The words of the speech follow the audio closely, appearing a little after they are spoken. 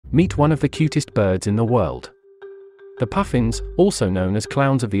Meet one of the cutest birds in the world. The puffins, also known as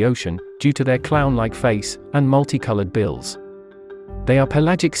clowns of the ocean, due to their clown-like face and multicolored bills. They are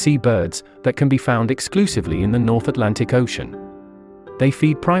pelagic sea birds that can be found exclusively in the North Atlantic Ocean. They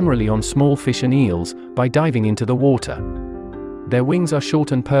feed primarily on small fish and eels by diving into the water. Their wings are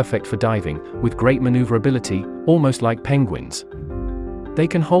short and perfect for diving, with great maneuverability, almost like penguins. They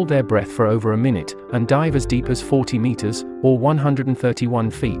can hold their breath for over a minute and dive as deep as 40 meters, or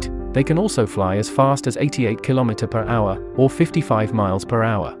 131 feet. They can also fly as fast as 88 km per hour, or 55 miles per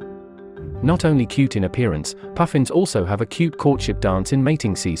hour. Not only cute in appearance, puffins also have a cute courtship dance in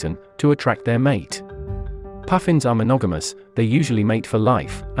mating season to attract their mate. Puffins are monogamous, they usually mate for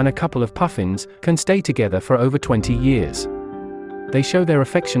life, and a couple of puffins can stay together for over 20 years. They show their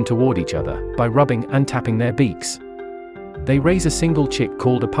affection toward each other by rubbing and tapping their beaks. They raise a single chick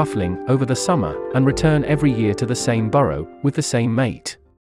called a puffling over the summer and return every year to the same burrow with the same mate.